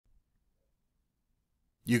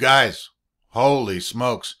You guys, holy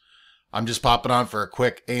smokes. I'm just popping on for a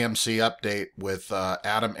quick AMC update with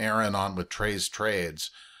Aron on with Trey's Trades.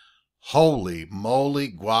 Holy moly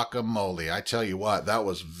guacamole. I tell you what, that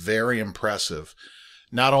was very impressive.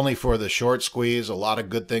 Not only for the short squeeze, a lot of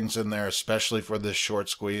good things in there, especially for this short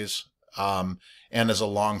squeeze. And as a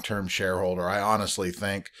long-term shareholder, I honestly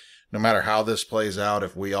think no matter how this plays out,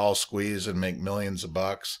 if we all squeeze and make millions of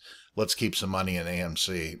bucks, let's keep some money in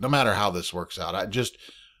AMC. No matter how this works out. I just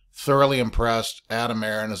thoroughly impressed.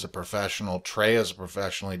 Aron is a professional. Trey is a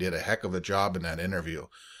professional. He did a heck of a job in that interview.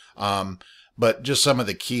 But just some of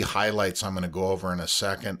the key highlights I'm going to go over in a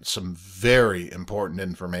second. Some very important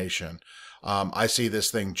information. I see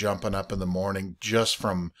this thing jumping up in the morning just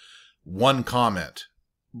from one comment,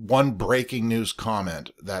 one breaking news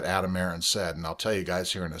comment that Aron said. And I'll tell you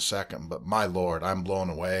guys here in a second. But my Lord, I'm blown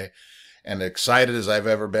away and excited as I've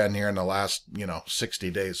ever been here in the last,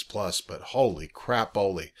 60 days plus. But holy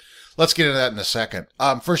crap-oly. Let's get into that in a second.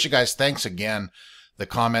 First, you guys, thanks again. The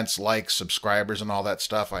comments, likes, subscribers, and all that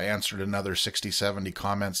stuff. I answered another 60, 70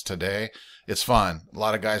 comments today. It's fun. A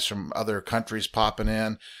lot of guys from other countries popping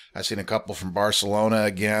in. I've seen a couple from Barcelona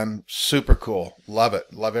again. Super cool. Love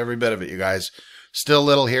it. Love every bit of it, you guys. Still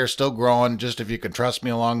little here, still growing. Just if you can trust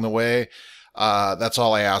me along the way, that's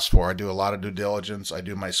all I ask for. I do a lot of due diligence. I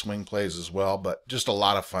do my swing plays as well, but just a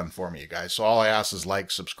lot of fun for me, you guys. So all I ask is like,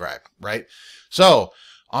 subscribe, right? So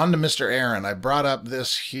on to Mr. Aron. I brought up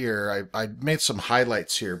this here. I made some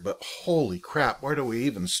highlights here, but holy crap, where do we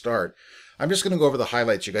even start? I'm just going to go over the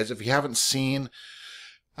highlights, you guys. If you haven't seen,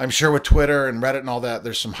 I'm sure with Twitter and Reddit and all that,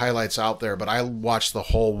 there's some highlights out there, but I watched the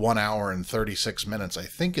whole 1 hour and 36 minutes, I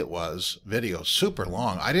think it was, video. Super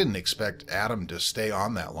long. I didn't expect Adam to stay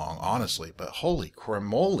on that long, honestly, but holy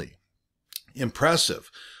cramoly. Impressive.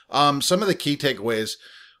 Some of the key takeaways,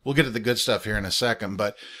 we'll get to the good stuff here in a second,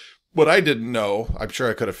 but what I didn't know, I'm sure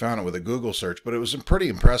I could have found it with a Google search, but it was pretty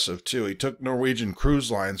impressive too. He took Norwegian Cruise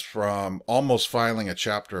Lines from almost filing a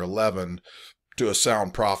Chapter 11 to a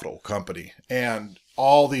sound, profitable company. And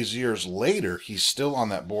all these years later, he's still on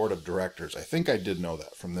that board of directors. I think I did know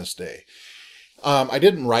that from this day. I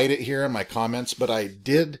didn't write it here in my comments, but I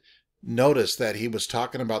did notice that he was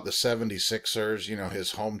talking about the 76ers,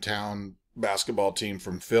 his hometown basketball team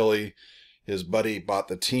from Philly. His buddy bought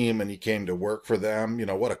the team and he came to work for them.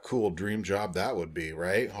 What a cool dream job that would be,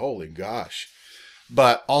 right? Holy gosh.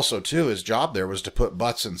 But also, too, his job there was to put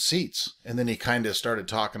butts in seats. And then he kind of started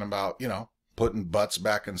talking about, putting butts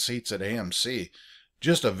back in seats at AMC.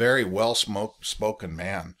 Just a very well-spoken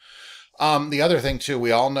man. The other thing, too,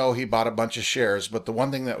 we all know he bought a bunch of shares. But the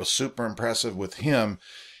one thing that was super impressive with him,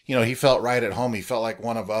 he felt right at home. He felt like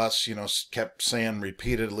one of us, kept saying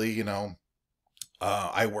repeatedly,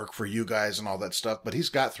 I work for you guys and all that stuff, but he's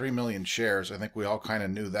got 3 million shares. I think we all kind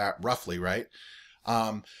of knew that roughly, right?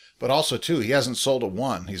 But also, too, he hasn't sold a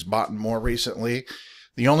one. He's bought more recently.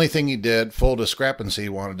 The only thing he did, full discrepancy, he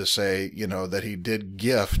wanted to say, that he did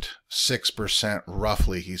gift 6%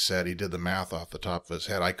 roughly, he said. He did the math off the top of his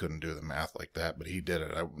head. I couldn't do the math like that, but he did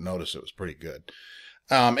it. I noticed it was pretty good.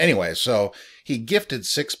 Anyway, so he gifted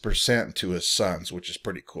 6% to his sons, which is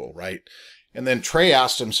pretty cool, right? And then Trey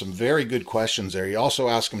asked him some very good questions there. He also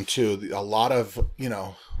asked him, too, a lot of,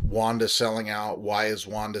 Wanda selling out. Why is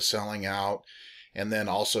Wanda selling out? And then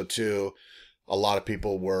also, too, a lot of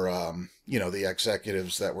people were, the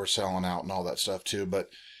executives that were selling out and all that stuff, too. But,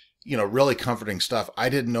 really comforting stuff. I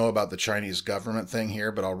didn't know about the Chinese government thing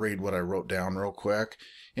here, but I'll read what I wrote down real quick.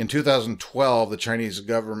 In 2012, the Chinese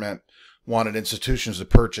government wanted institutions to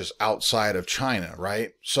purchase outside of China,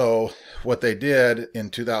 right? So what they did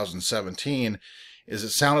in 2017 is it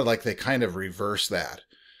sounded like they kind of reversed that.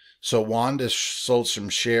 So Wanda sold some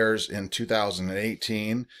shares in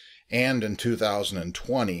 2018 and in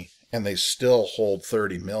 2020, and they still hold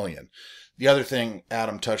 30 million. The other thing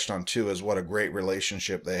Adam touched on too is what a great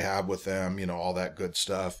relationship they have with them, all that good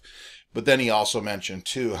stuff. But then he also mentioned,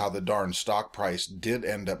 too, how the darn stock price did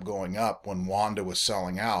end up going up when Wanda was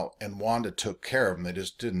selling out. And Wanda took care of them. They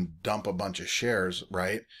just didn't dump a bunch of shares,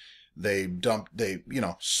 right? They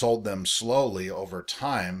sold them slowly over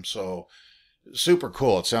time. So super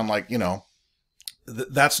cool. It sounded like,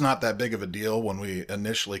 that's not that big of a deal when we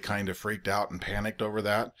initially kind of freaked out and panicked over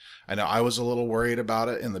that. I know I was a little worried about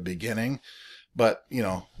it in the beginning. But,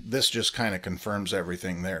 this just kind of confirms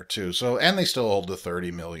everything there, too. So, and they still hold the 30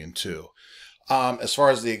 million, too. As far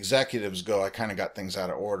as the executives go, I kind of got things out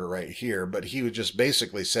of order right here. But he would just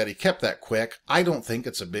basically said he kept that quick. I don't think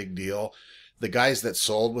it's a big deal. The guys that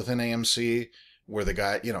sold within AMC were the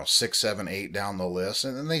guy, 6, 7, 8 down the list.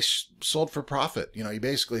 And then they sold for profit. He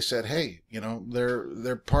basically said, hey,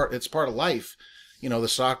 it's part of life. The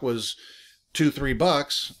stock was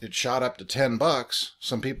 $2-3, it shot up to $10.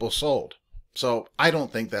 Some people sold. So I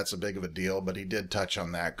don't think that's a big of a deal, but he did touch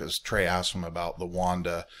on that because Trey asked him about the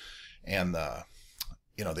Wanda and the,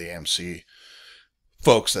 the AMC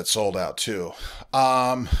folks that sold out too.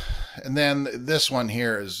 And then this one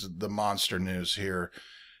here is the monster news here.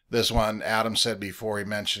 This one, Adam said before, he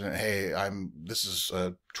mentioned it, hey, this is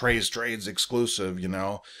a Trey's Trades exclusive,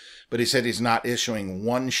 but he said he's not issuing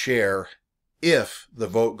one share if the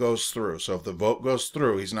vote goes through. So if the vote goes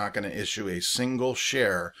through, he's not going to issue a single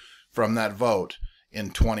share from that vote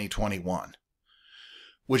in 2021,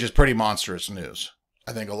 which is pretty monstrous news.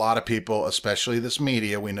 I think a lot of people, especially this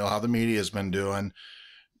media, we know how the media has been doing,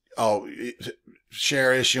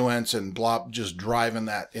 share issuance and blah, just driving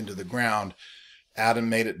that into the ground. Adam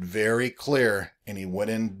made it very clear, and he went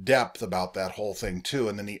in depth about that whole thing too.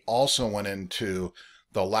 And then he also went into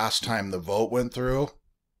the last time the vote went through.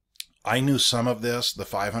 I knew some of this, the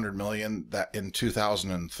 500 million that in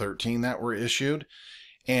 2013 that were issued.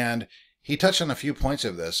 And he touched on a few points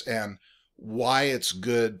of this and why it's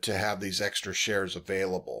good to have these extra shares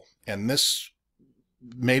available. And this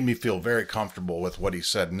made me feel very comfortable with what he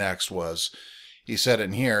said next was, he said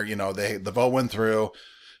in here, the vote went through,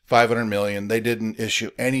 500 million. They didn't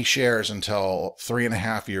issue any shares until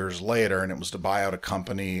 3.5 years later, and it was to buy out a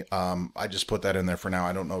company. I just put that in there for now.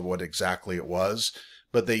 I don't know what exactly it was,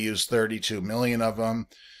 but they used 32 million of them.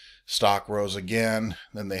 Stock rose again.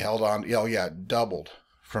 Then they held on. It doubled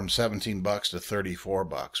from $17 to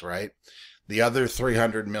 $34, right? The other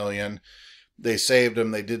 300 million, they saved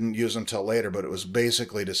them. They didn't use them until later, but it was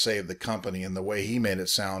basically to save the company. And the way he made it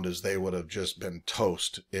sound is they would have just been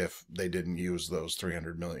toast if they didn't use those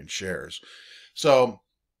 300 million shares. So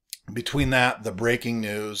between that, the breaking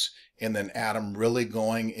news, and then Adam really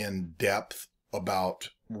going in depth about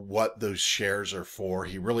what those shares are for,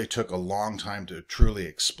 he really took a long time to truly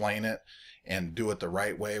explain it and do it the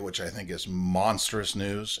right way, which I think is monstrous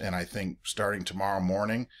news. And I think starting tomorrow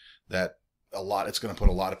morning that it's going to put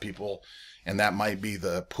a lot of people, and that might be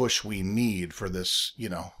the push we need for this,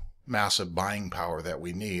 massive buying power that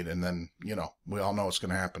we need. And then, we all know what's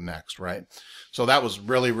going to happen next, right? So that was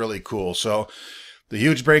really, really cool. So the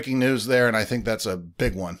huge breaking news there, and I think that's a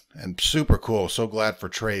big one and super cool. So glad for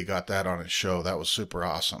Trey got that on his show. That was super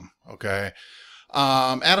awesome. Okay.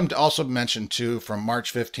 Adam also mentioned too, from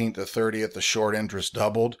March 15th to 30th, the short interest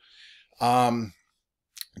doubled.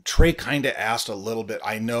 Trey kind of asked a little bit.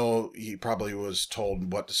 I know he probably was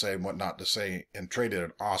told what to say and what not to say, and Trey did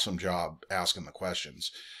an awesome job asking the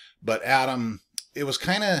questions. But Adam, it was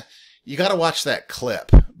kind of, you got to watch that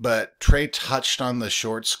clip. But Trey touched on the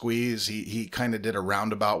short squeeze. He kind of did a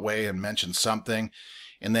roundabout way and mentioned something.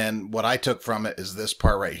 And then what I took from it is this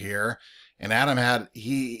part right here. And Adam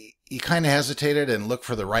he kind of hesitated and looked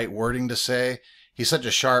for the right wording to say. He's such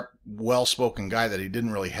a sharp, well-spoken guy that he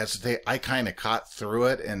didn't really hesitate. I kind of caught through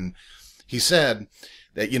it, and he said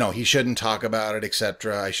that, he shouldn't talk about it,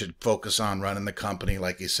 etc. I should focus on running the company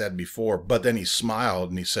like he said before. But then he smiled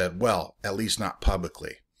and he said, well, at least not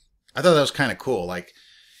publicly. I thought that was kind of cool. Like,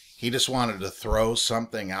 he just wanted to throw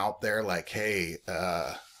something out there like, hey,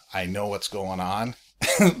 I know what's going on.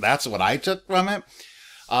 That's what I took from it.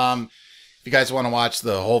 If you guys want to watch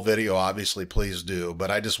the whole video, obviously, please do. But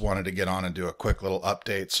I just wanted to get on and do a quick little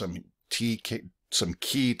update, some key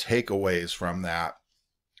takeaways from that.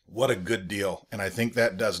 What a good deal. And I think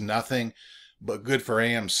that does nothing but good for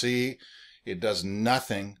AMC. It does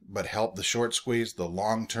nothing but help the short squeeze, the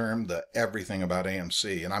long term, the everything about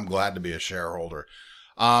AMC. And I'm glad to be a shareholder.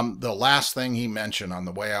 The last thing he mentioned on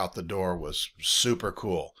the way out the door was super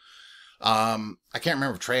cool. I can't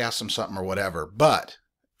remember if Trey asked him something or whatever, but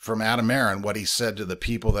from Aron, what he said to the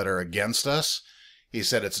people that are against us, he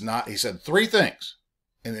said he said 3 things.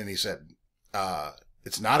 And then he said,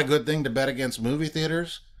 it's not a good thing to bet against movie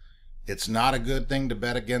theaters. It's not a good thing to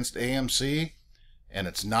bet against AMC. And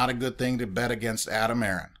it's not a good thing to bet against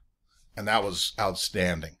Aron. And that was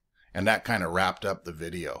outstanding. And that kind of wrapped up the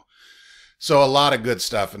video. So a lot of good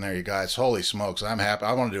stuff in there, you guys. Holy smokes, I'm happy.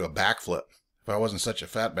 I want to do a backflip. If I wasn't such a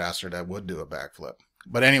fat bastard, I would do a backflip.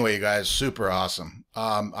 But anyway, you guys, super awesome.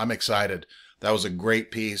 I'm excited. That was a great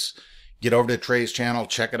piece. Get over to Trey's channel.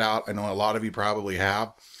 Check it out. I know a lot of you probably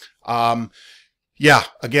have. Yeah,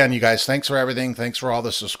 again, you guys, thanks for everything. Thanks for all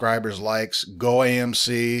the subscribers, likes. Go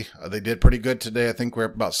AMC. They did pretty good today. I think we're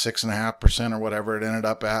up about 6.5% or whatever it ended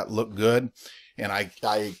up at. Looked good. And I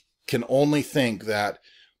can only think that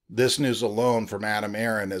this news alone from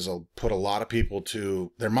Aron is put a lot of people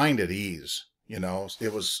to their mind at ease.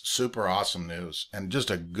 It was super awesome news and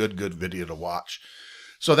just a good video to watch.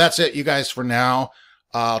 So that's it, you guys, for now.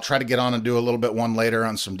 I'll try to get on and do a little bit one later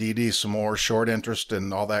on some DD, some more short interest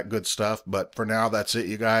and all that good stuff. But for now, that's it,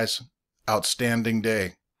 you guys. Outstanding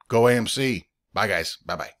day. Go AMC. Bye, guys.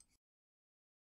 Bye-bye.